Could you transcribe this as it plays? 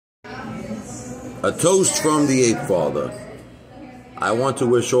A toast from the Apefather. I want to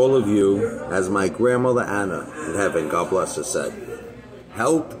wish all of you, as my grandmother Anna in heaven, God bless her, said,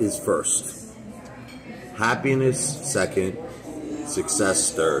 health is first, happiness second,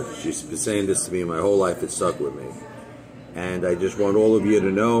 success third. She's been saying this to me my whole life. It stuck with me. And I just want all of you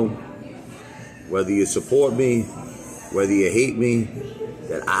to know, whether you support me, whether you hate me,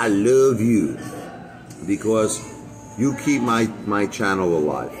 that I love you, because you keep my channel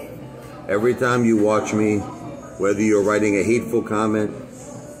alive. Every time you watch me, whether you're writing a hateful comment,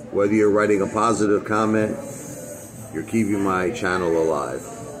 whether you're writing a positive comment, you're keeping my channel alive.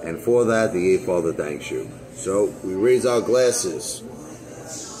 And for that, the Apefather thanks you. So we raise our glasses.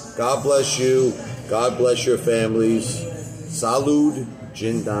 God bless you. God bless your families. Salud,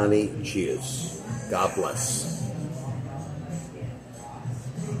 Jindani, cheers. God bless.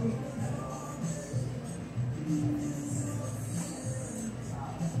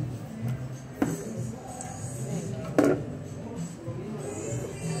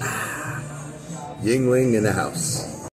 Yingling in the house.